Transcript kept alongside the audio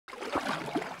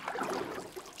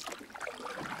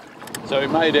So we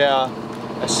made our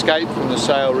escape from the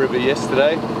Sale River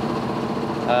yesterday,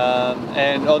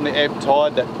 and on the ebb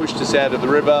tide that pushed us out of the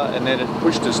river, and then it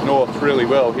pushed us north really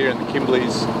well. Here in the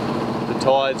Kimberleys the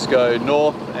tides go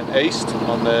north and east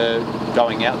on the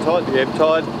going out tide, the ebb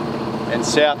tide, and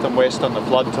south and west on the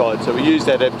flood tide. So we used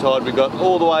that ebb tide, we got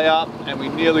all the way up and we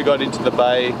nearly got into the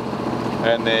bay,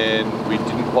 and then we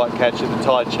didn't quite catch it, the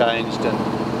tide changed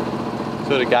and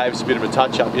sort of gave us a bit of a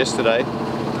touch up yesterday.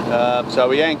 So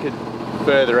we anchored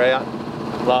further out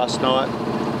last night,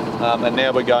 and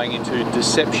now we're going into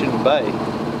Deception Bay.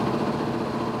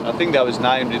 I think that was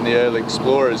named in the early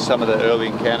explorers, some of the early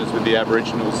encounters with the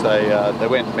Aboriginals. They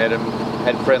went and met them,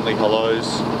 had friendly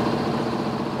hellos,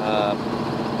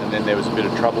 and then there was a bit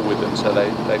of trouble with them, so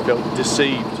they felt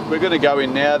deceived. We're going to go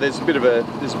in now. There's a bit of a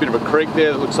creek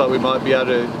there that looks like we might be able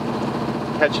to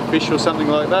catch a fish or something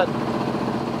like that.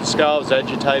 The scale's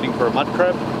agitating for a mud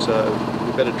crab, so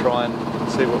we better try and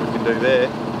see what we can do there.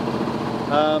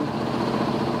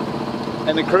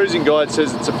 And the cruising guide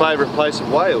says it's a favourite place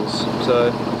of whales,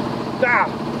 so...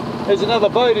 there's another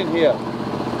boat in here!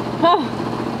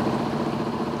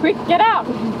 Quick, get out!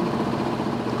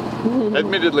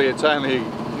 Admittedly, it's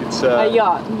a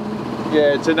yacht.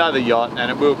 Yeah, it's another yacht,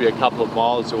 and it will be a couple of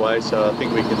miles away, so I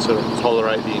think we can sort of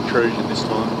tolerate the intrusion this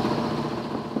time.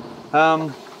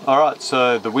 Alright,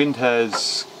 so the wind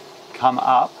has come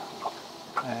up,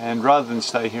 and rather than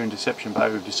stay here in Deception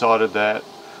Bay, we've decided that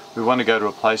we want to go to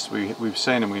a place we've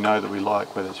seen and we know that we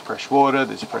like, where there's fresh water,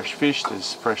 there's fresh fish,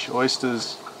 there's fresh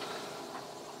oysters,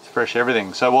 there's fresh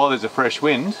everything. So while there's a fresh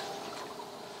wind,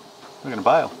 we're going to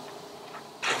bail.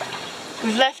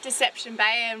 We've left Deception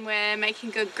Bay and we're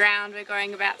making good ground. We're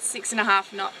going about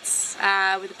 6.5 knots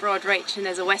with a broad reach, and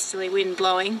there's a westerly wind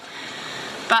blowing.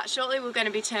 But shortly we're going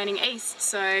to be turning east,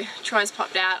 so Troy's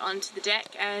popped out onto the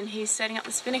deck and he's setting up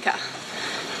the spinnaker.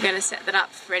 We're going to set that up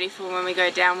ready for when we go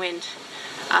downwind.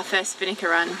 Our first spinnaker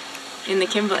run in the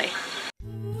Kimberley.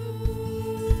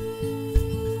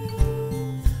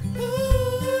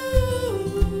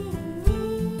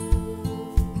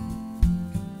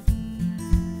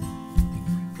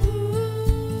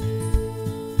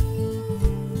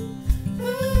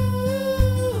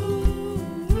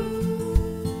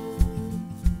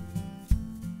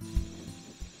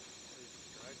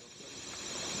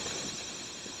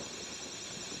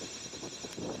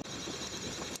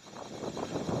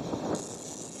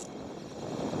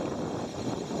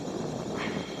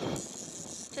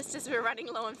 Just as we're running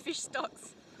low on fish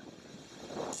stocks.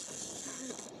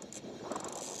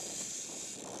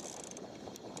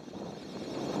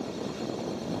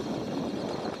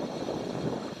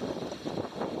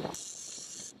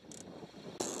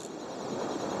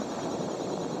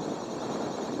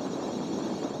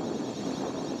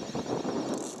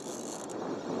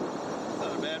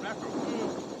 Not a bad mackerel.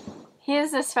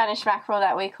 Here's the Spanish mackerel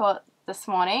that we caught this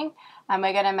morning, and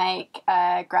we're going to make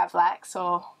a Gravlax,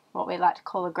 or what we like to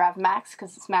call a Gravmax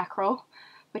because it's mackerel,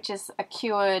 which is a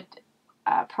cured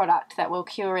product that will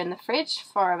cure in the fridge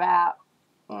for about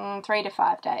 3 to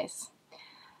 5 days.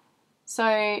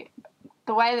 So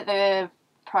the way that the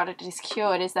product is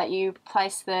cured is that you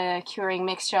place the curing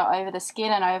mixture over the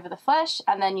skin and over the flesh,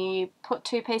 and then you put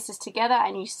 2 pieces together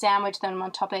and you sandwich them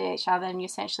on top of each other, and you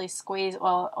essentially squeeze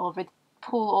or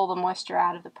pull all the moisture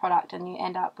out of the product, and you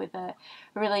end up with a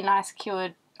really nice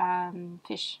cured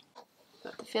fish.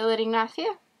 Got the filleting knife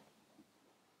here.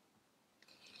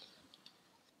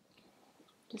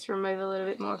 Just remove a little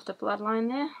bit more of the bloodline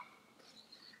there.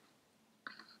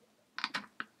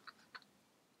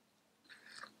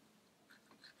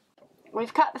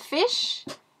 We've cut the fish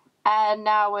and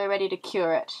now we're ready to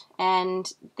cure it.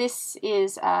 And this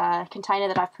is a container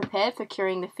that I've prepared for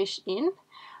curing the fish in.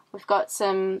 We've got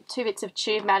 2 bits of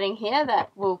tube matting here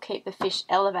that will keep the fish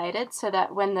elevated so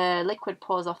that when the liquid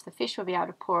pours off the fish, we'll be able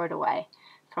to pour it away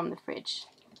from the fridge.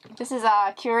 This is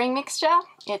our curing mixture.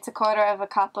 It's 1/4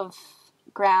 cup of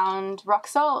ground rock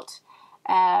salt,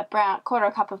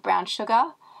 1/4 cup of brown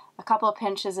sugar, a couple of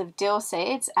pinches of dill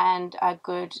seeds, and a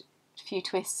good few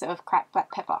twists of cracked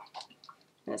black pepper.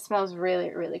 And it smells really,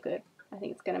 really good. I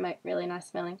think it's going to make really nice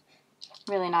smelling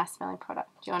product.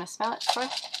 Do you want to smell it, Troy?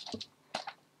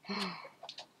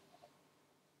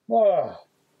 Whoa.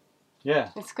 Yeah.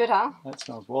 It's good, huh? That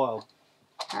smells wild.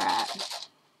 Alright.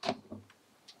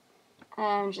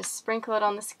 And just sprinkle it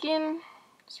on the skin.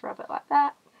 Just rub it like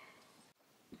that.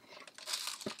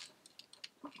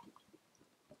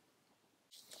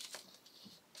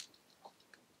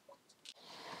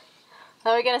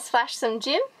 Now we're going to splash some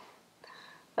gin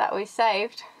that we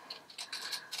saved,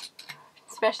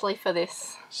 especially for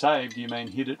this. Saved? You mean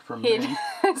hid it from me?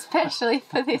 Especially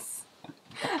for this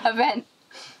event.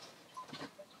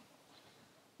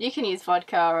 You can use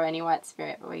vodka or any white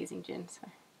spirit, but we're using gin, so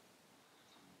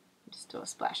just do a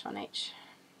splash on each.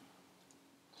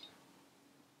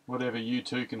 Whatever you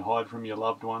two can hide from your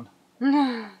loved one.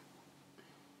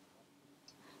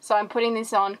 So I'm putting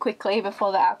this on quickly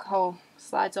before the alcohol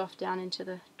slides off down into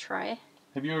the tray.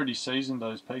 Have you already seasoned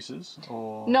those pieces?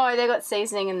 Or No, they've got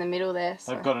seasoning in the middle there.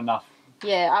 So. They've got enough.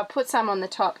 Yeah, I'll put some on the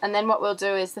top, and then what we'll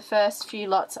do is the first few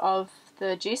lots of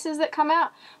the juices that come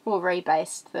out, we'll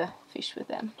rebaste the fish with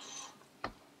them.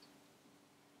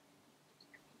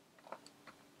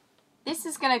 This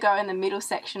is going to go in the middle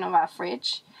section of our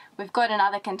fridge. We've got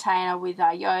another container with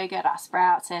our yogurt, our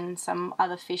sprouts, and some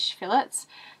other fish fillets.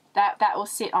 That will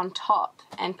sit on top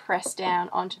and press down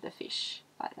onto the fish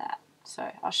like that.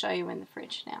 So I'll show you in the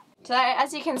fridge now. So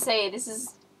as you can see, this is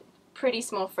a pretty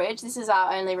small fridge. This is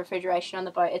our only refrigeration on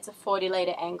the boat. It's a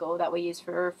 40-litre angle that we use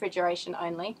for refrigeration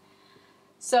only.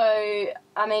 So,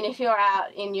 I mean, if you're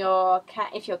out in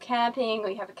if you're camping or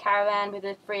you have a caravan with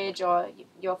a fridge or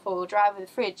your four-wheel drive with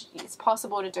a fridge, it's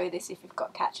possible to do this if you've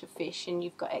got catch of fish and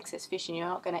you've got excess fish and you're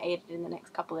not going to eat it in the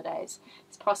next couple of days.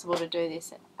 It's possible to do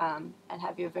this and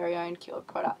have your very own cured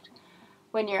product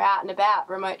when you're out and about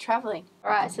remote travelling.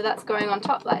 Alright, so that's going on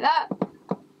top like that.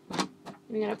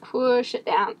 We're going to push it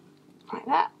down like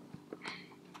that.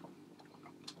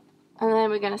 And then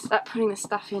we're going to start putting the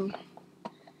stuff in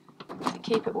to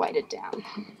keep it weighted down.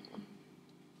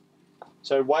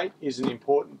 So weight is an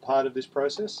important part of this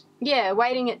process? Yeah,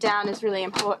 weighting it down is really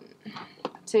important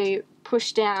to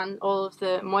push down all of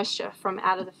the moisture from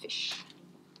out of the fish.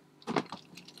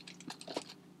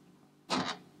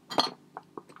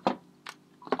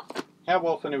 How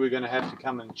often are we going to have to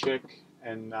come and check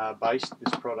and baste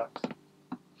this product?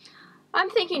 I'm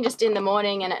thinking just in the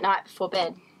morning and at night before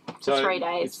bed. For 3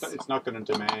 days. It's not going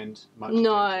to demand much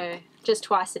No, attention. just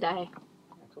twice a day.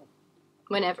 Cool.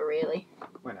 Whenever, really.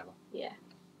 Whenever. Yeah.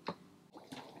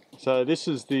 So this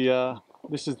is the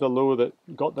lure that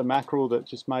got the mackerel that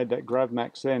just made that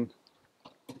Gravlax then.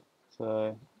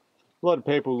 So a lot of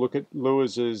people look at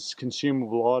lures as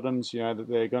consumable items, you know, that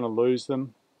they're going to lose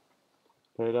them.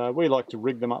 But we like to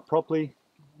rig them up properly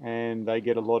and they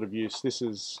get a lot of use. This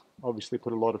has obviously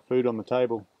put a lot of food on the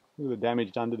table. Look at the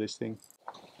damage done to this thing.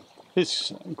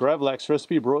 This Gravlax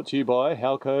recipe brought to you by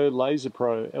Halco Laser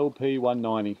Pro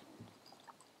LP190.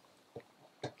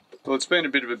 Well, it's been a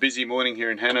bit of a busy morning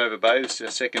here in Hanover Bay. This is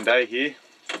our second day here.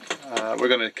 We're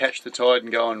going to catch the tide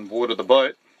and go and water the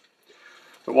boat.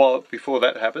 But before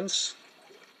that happens,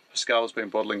 Pascal's been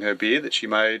bottling her beer that she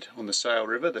made on the Sail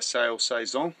River, the Sail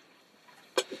Saison.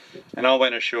 And I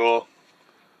went ashore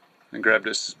and grabbed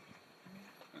us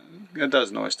a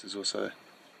dozen oysters or so.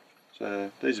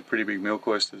 So these are pretty big milk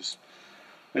oysters.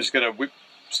 We're just going to whip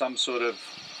some sort of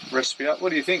recipe up. What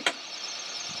do you think?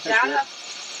 Chowder.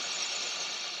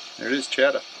 There it is,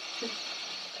 chowder.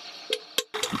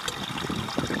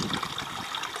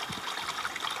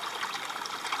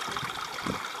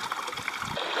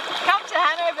 Come to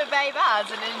Hanover Bay bars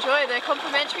and enjoy their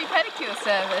complimentary pedicure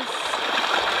service.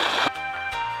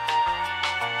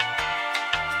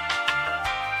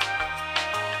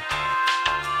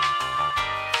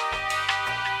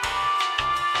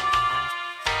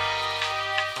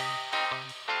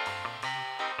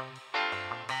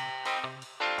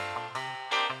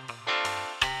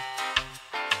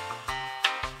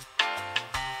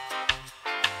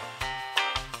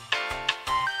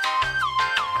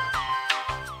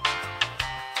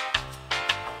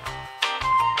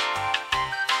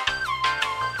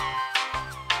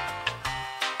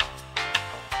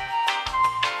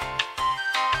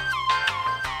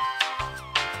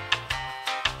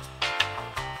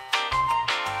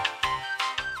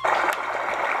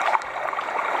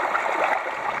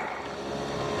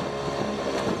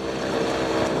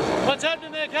 What's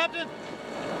happening there, Captain?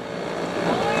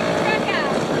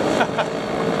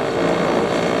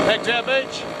 Back to our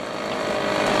beach.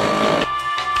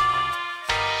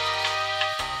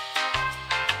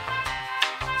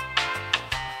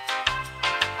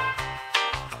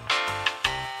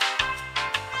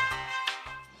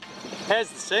 How's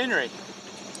the scenery?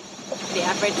 The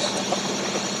average.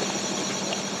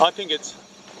 I think it's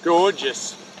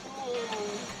gorgeous.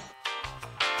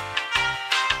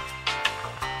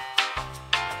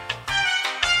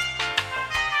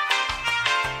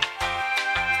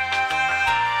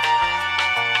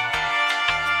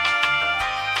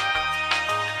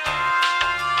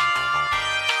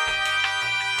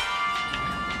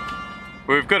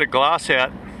 We've got a glass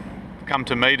out come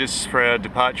to meet us for our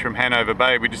departure from Hanover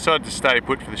Bay. We decided to stay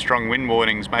put for the strong wind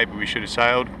warnings. Maybe we should have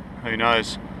sailed, who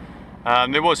knows.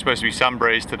 There was supposed to be some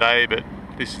breeze today, but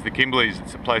this is the Kimberleys,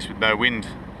 it's a place with no wind.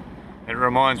 It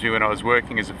reminds me when I was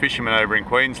working as a fisherman over in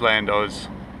Queensland, I was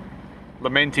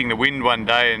lamenting the wind one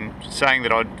day and saying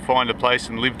that I'd find a place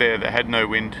and live there that had no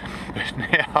wind. But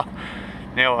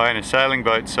now I own a sailing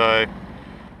boat, so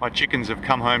my chickens have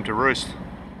come home to roost.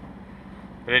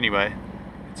 But anyway,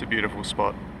 it's a beautiful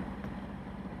spot.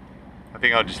 I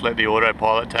think I'll just let the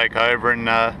autopilot take over and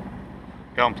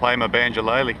go and play my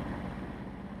banjolele.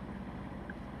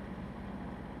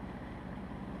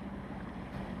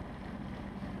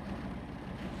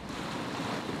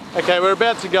 Okay, we're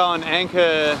about to go and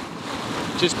anchor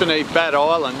just beneath Bat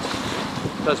Island.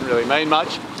 Doesn't really mean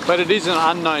much, but it is an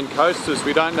unknown coast, as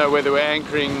we don't know whether we're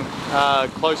anchoring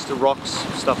close to rocks,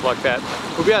 stuff like that.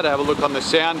 We'll be able to have a look on the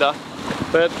sounder,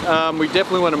 but we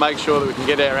definitely want to make sure that we can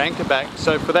get our anchor back.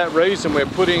 So for that reason, we're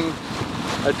putting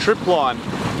a trip line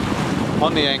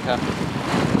on the anchor.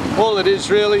 All it is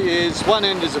really is one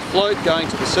end is a float going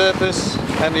to the surface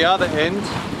and the other end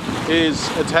is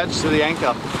attached to the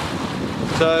anchor.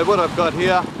 So what I've got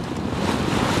here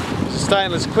is a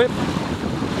stainless clip,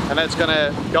 and that's going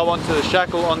to go onto the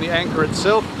shackle on the anchor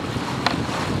itself,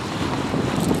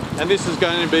 and this is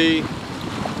going to be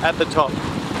at the top.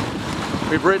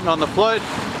 We've written on the float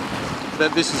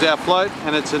that this is our float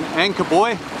and it's an anchor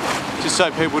buoy, just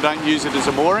so people don't use it as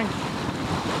a mooring.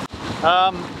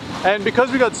 And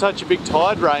because we've got such a big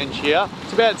tide range here,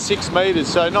 it's about 6 metres,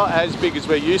 so not as big as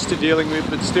we're used to dealing with,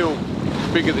 but still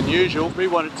bigger than usual. We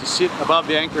want it to sit above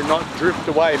the anchor and not drift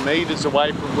away metres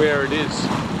away from where it is.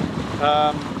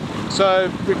 So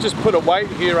we've just put a weight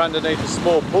here underneath a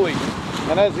small pulley,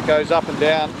 and as it goes up and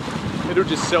down, it'll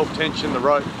just self-tension the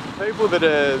rope. People that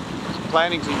are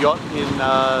planning to yacht in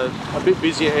a bit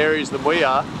busier areas than we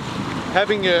are,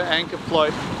 having your anchor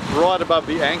float right above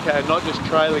the anchor and not just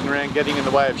trailing around getting in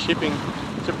the way of shipping,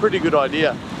 it's a pretty good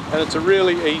idea. And it's a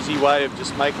really easy way of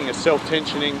just making a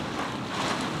self-tensioning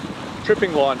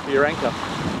tripping line for your anchor.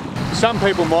 Some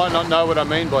people might not know what I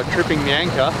mean by tripping the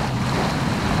anchor.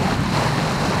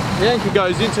 The anchor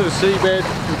goes into the seabed,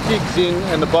 it digs in,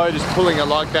 and the boat is pulling it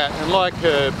like that. And like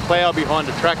a plough behind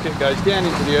a tractor, it goes down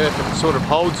into the earth and it sort of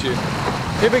holds you.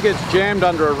 If it gets jammed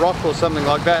under a rock or something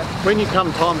like that, when you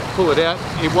come time to pull it out,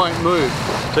 it won't move.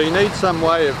 So you need some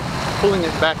way of pulling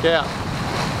it back out.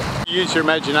 Use your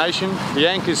imagination. The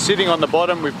anchor's sitting on the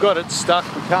bottom, we've got it stuck,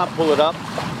 we can't pull it up.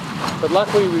 But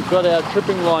luckily we've got our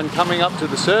tripping line coming up to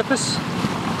the surface,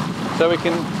 so we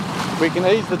can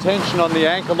ease the tension on the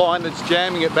anchor line that's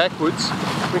jamming it backwards.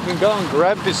 We can go and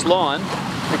grab this line,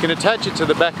 we can attach it to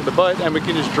the back of the boat, and we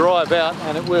can just drive out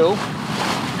and it will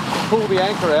pull the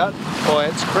anchor out by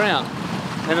its crown,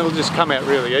 and it'll just come out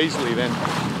really easily then.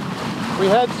 We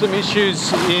had some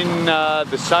issues in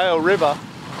the Sail River,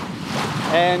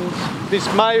 and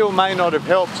this may or may not have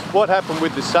helped. What happened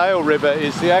with the Sail River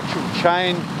is the actual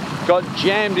chain got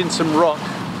jammed in some rock.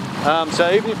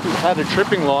 So even if we had a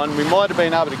tripping line, we might have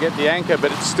been able to get the anchor,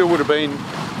 but it still would have been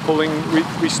pulling,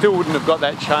 we still wouldn't have got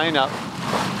that chain up.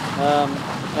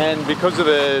 And because of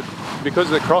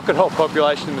the crocodile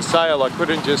population in the Sail, I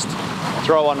couldn't just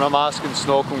throw on my mask and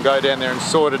snorkel and go down there and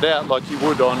sort it out like you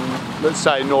would on, let's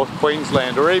say, North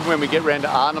Queensland, or even when we get round to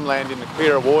Arnhem Land in the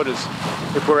clearer waters.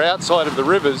 If we're outside of the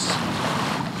rivers,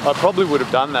 I probably would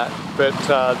have done that, but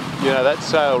you know, that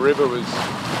Sail River was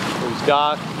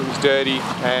dark, it was dirty,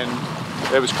 and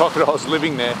there was crocodiles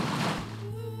living there.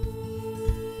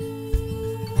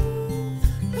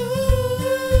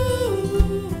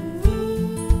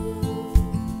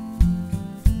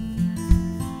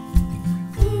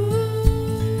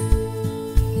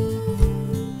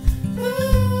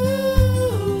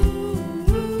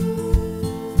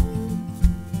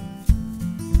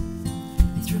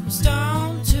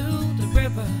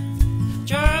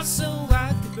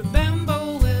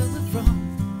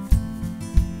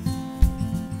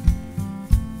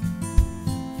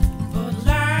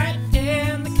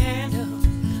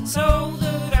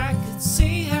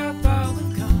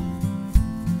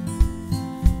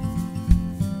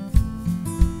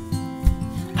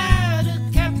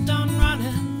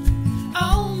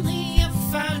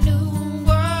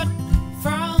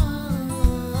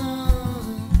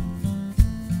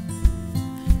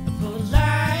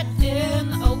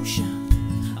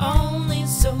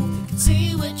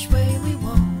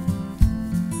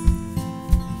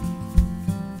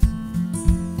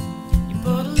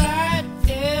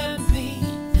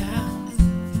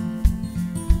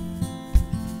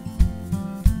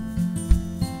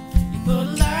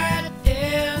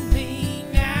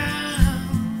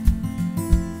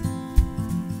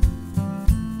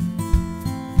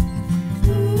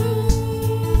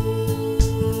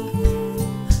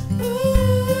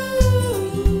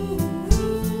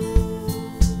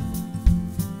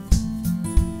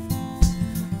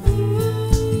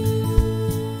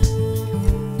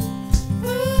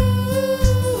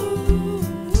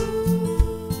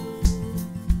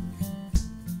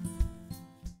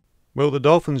 Well, the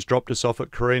dolphins dropped us off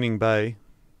at Careening Bay,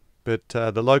 but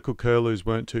the local curlews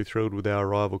weren't too thrilled with our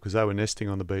arrival because they were nesting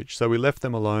on the beach. So we left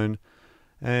them alone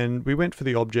and we went for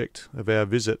the object of our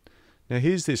visit. Now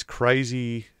here's this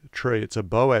crazy tree. It's a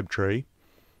boab tree.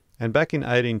 And back in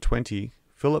 1820,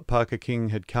 Phillip Parker King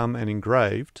had come and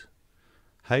engraved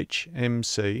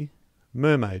HMC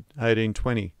Mermaid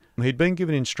 1820. He'd been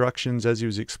given instructions as he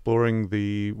was exploring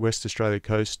the West Australia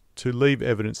coast to leave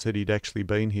evidence that he'd actually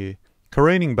been here.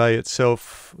 Careening Bay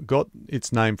itself got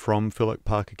its name from Phillip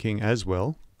Parker King as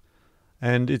well,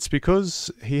 and it's because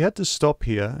he had to stop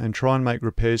here and try and make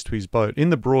repairs to his boat. In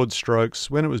the broad strokes,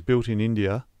 when it was built in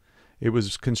India, it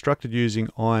was constructed using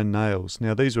iron nails.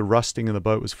 Now these were rusting and the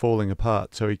boat was falling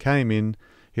apart, so he came in,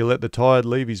 he let the tide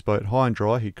leave his boat high and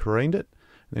dry, he careened it,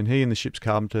 and he and the ship's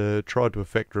carpenter tried to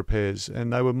effect repairs,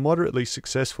 and they were moderately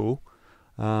successful,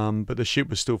 but the ship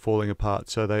was still falling apart,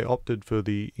 so they opted for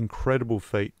the incredible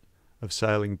feat of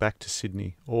sailing back to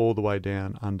Sydney, all the way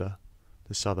down under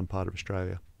the southern part of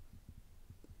Australia.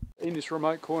 In this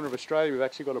remote corner of Australia, we've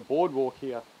actually got a boardwalk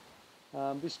here.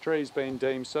 This tree's been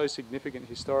deemed so significant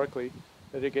historically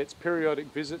that it gets periodic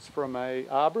visits from an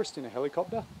arborist in a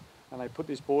helicopter, and they put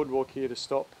this boardwalk here to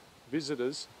stop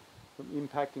visitors from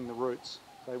impacting the roots.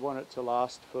 They want it to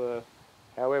last for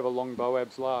however long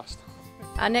boabs last.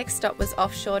 Our next stop was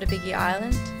offshore to Bigge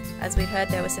Island, as we'd heard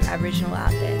there was some Aboriginal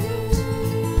out there.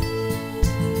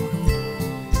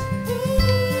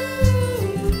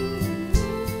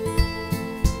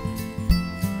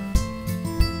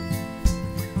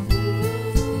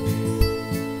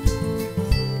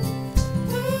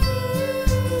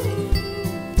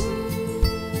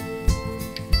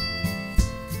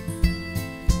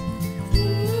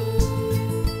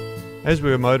 As we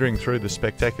were motoring through the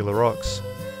spectacular rocks,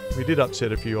 we did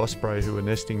upset a few osprey who were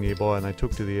nesting nearby, and they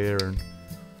took to the air and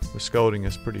were scolding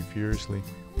us pretty furiously.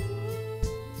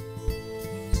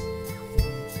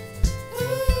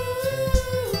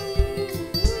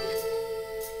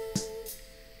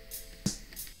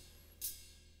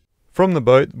 From the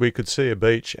boat we could see a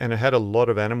beach, and it had a lot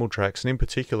of animal tracks, and in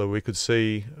particular we could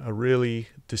see a really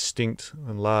distinct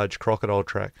and large crocodile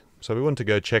track. So we wanted to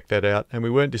go check that out, and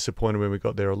we weren't disappointed when we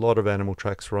got there. A lot of animal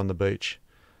tracks were on the beach.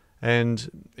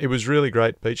 And it was really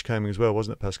great beachcombing as well,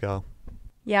 wasn't it, Pascal?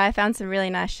 Yeah, I found some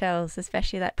really nice shells,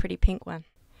 especially that pretty pink one.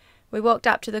 We walked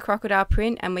up to the crocodile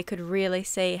print and we could really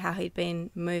see how he'd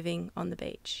been moving on the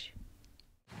beach.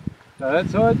 So that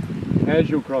side,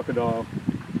 casual crocodile.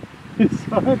 This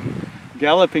side,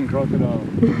 galloping crocodile.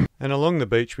 And along the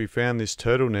beach we found this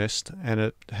turtle nest, and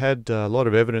it had a lot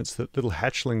of evidence that little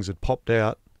hatchlings had popped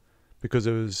out, because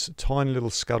there was tiny little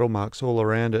scuttle marks all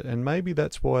around it, and maybe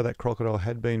that's why that crocodile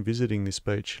had been visiting this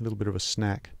beach, a little bit of a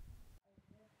snack.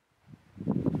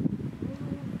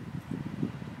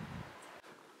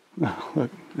 Oh,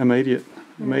 look, immediate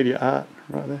art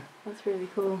right there. That's really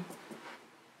cool.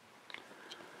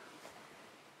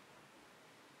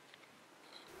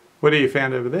 What have you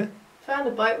found over there? Found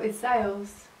a boat with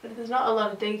sails, but there's not a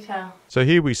lot of detail. So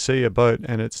here we see a boat,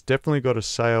 and it's definitely got a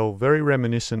sail very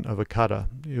reminiscent of a cutter,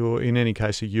 or in any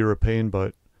case a European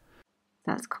boat.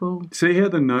 That's cool. See how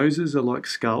the noses are like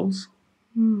skulls?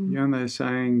 You know, they're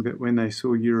saying that when they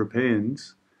saw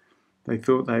Europeans, they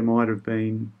thought they might have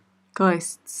been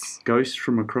Ghosts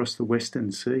from across the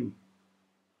Western Sea.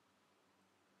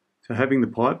 So having the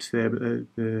pipes there, but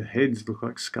the heads look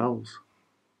like skulls.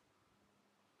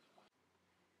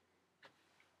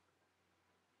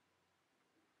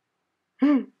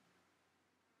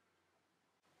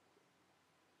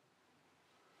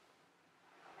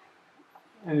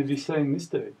 And have you seen this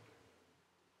dude?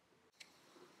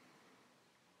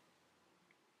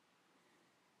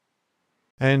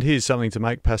 And here's something to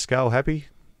make Pascal happy.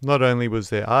 Not only was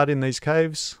there art in these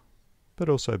caves, but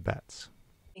also bats.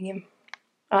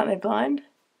 Aren't they blind?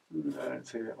 No, I don't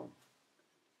see that one.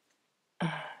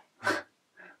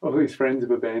 All his friends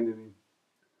have abandoned him.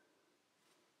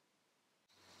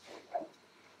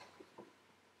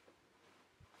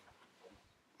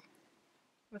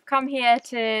 We've come here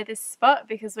to this spot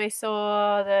because we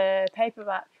saw the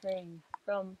paperbark tree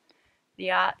from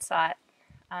the art site,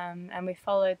 and we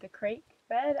followed the creek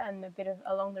bed and a bit of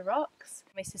along the rocks.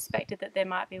 We suspected that there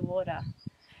might be water,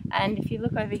 and if you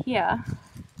look over here,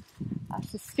 our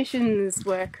suspicions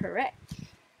were correct.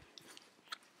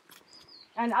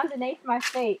 And underneath my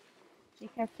feet, you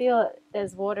can feel it.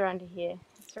 There's water under here.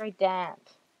 It's very damp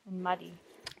and muddy.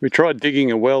 We tried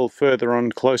digging a well further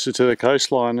on closer to the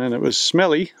coastline, and it was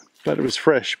smelly, but it was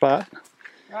fresh. But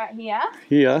right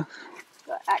here,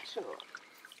 got actual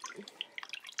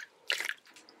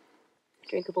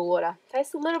drinkable water.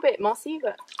 Tastes a little bit mossy,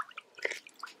 but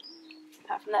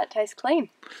apart from that, it tastes clean.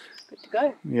 Good to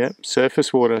go. Yep,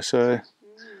 surface water, so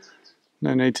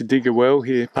no need to dig a well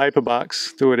here. Paper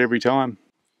barks do it every time.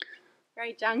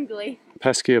 Very jungly.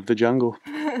 Pasky of the jungle.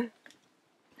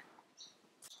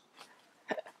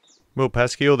 Well,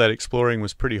 Pasky, all that exploring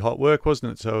was pretty hot work,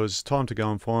 wasn't it? So it was time to go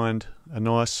and find a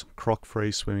nice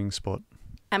croc-free swimming spot.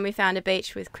 And we found a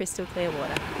beach with crystal clear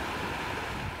water.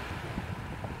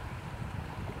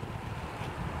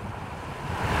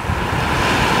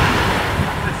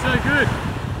 That's so good.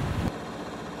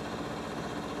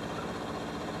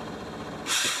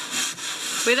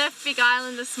 We left Big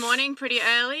Island this morning pretty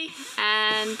early,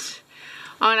 and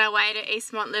on our way to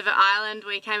East Montlivet Island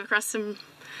we came across some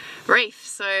reef,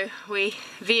 so we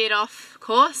veered off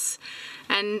course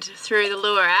and threw the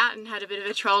lure out and had a bit of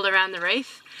a troll around the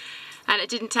reef, and it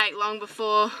didn't take long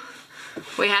before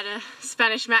we had a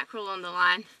Spanish mackerel on the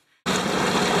line.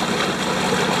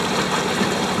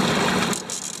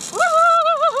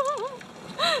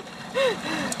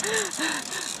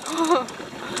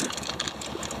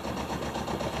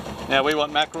 Now we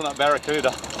want mackerel, not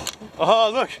barracuda.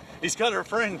 Oh look, he's got a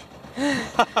friend.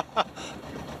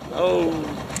 Oh,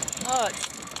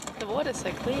 The water's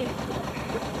so clear.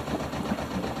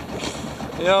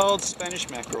 the old Spanish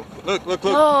mackerel. Look, look,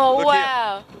 look. Oh, look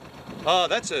wow. Here. Oh,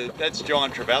 that's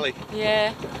giant trevally.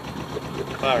 Yeah.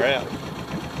 Far out.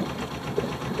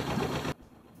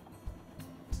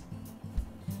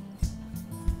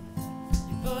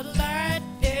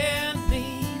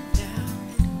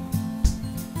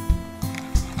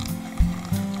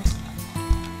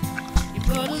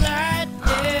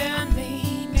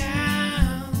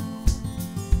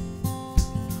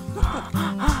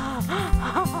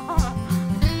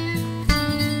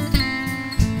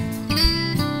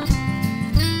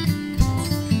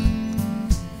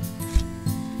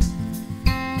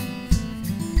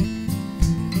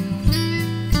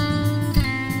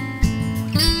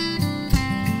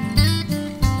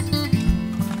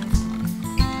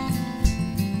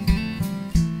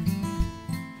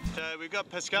 We've got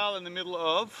Pascal in the middle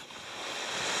of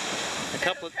a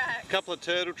couple of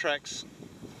turtle tracks.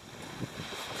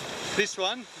 This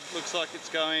one looks like it's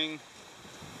going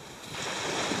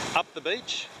up the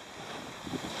beach,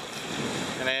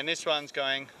 and then this one's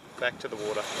going back to the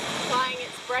water. Applying a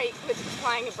break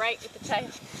with the tail.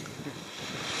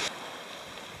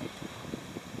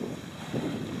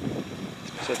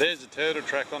 So there's a turtle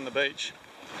track on the beach.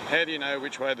 How do you know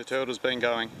which way the turtle's been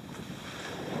going?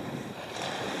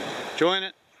 Join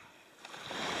it.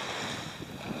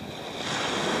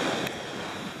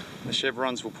 The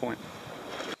chevrons will point.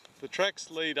 The tracks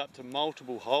lead up to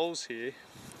multiple holes here,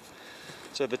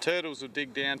 so the turtles will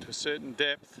dig down to a certain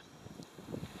depth,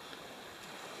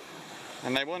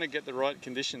 and they want to get the right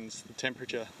conditions, the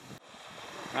temperature.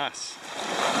 Nice.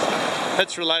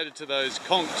 That's related to those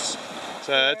conchs.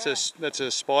 So that's a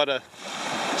spider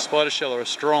shell or a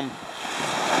strom.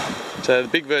 So the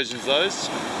big versions of those.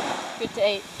 Good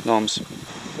to eat. Noms.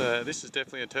 So this is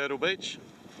definitely a turtle beach.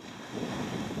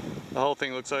 The whole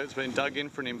thing looks like it's been dug in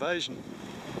for an invasion.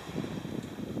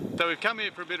 So we've come here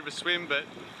for a bit of a swim, but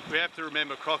we have to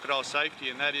remember crocodile safety,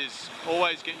 and that is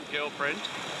always get your girlfriend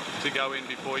to go in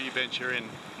before you venture in.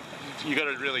 You've got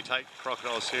to really take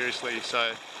crocodiles seriously,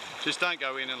 so just don't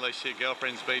go in unless your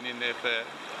girlfriend's been in there for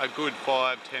a good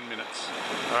 5-10 minutes.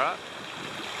 Alright?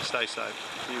 Stay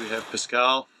safe. Here we have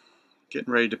Pascal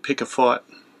getting ready to pick a fight.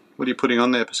 What are you putting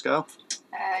on there, Pascal?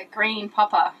 Green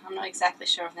popper. I'm not exactly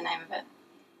sure of the name of it.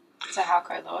 It's a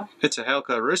halco lure. It's a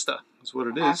halco rooster, is what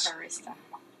it is. Halco rooster.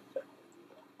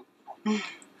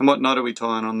 And what knot are we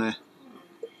tying on there?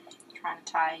 Trying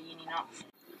to tie a uni knot.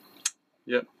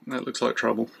 Yep, that looks like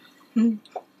trouble.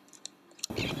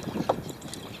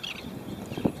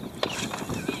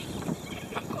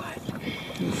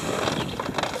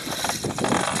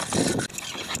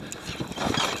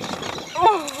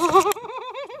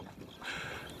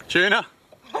 Tuna?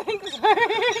 I think so.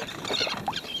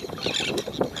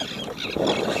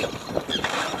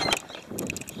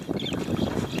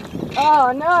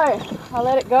 Oh no, I'll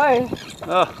let it go.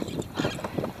 Oh,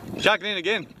 chuck it in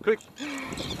again, quick.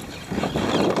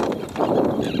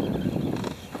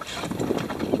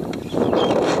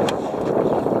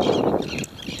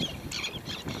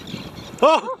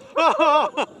 Oh!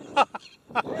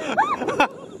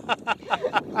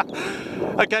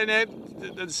 Okay, now,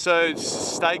 so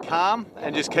stay calm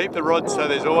and just keep the rod so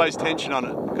there's always tension on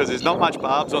it, because there's not much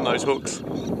barbs on those hooks.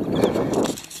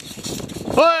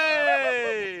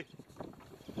 Hey!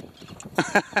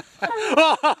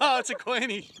 Oh, it's a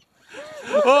queenie.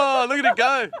 Oh, look at it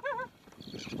go.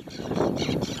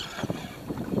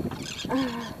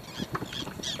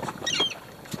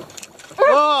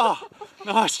 Oh,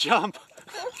 nice jump.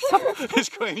 This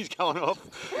Queenie's going off.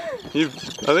 I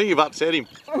think you've upset him.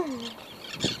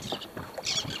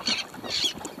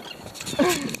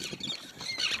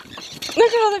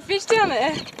 Look at all the fish down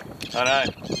there. I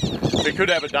know. We could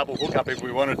have a double hookup if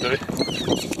we wanted to.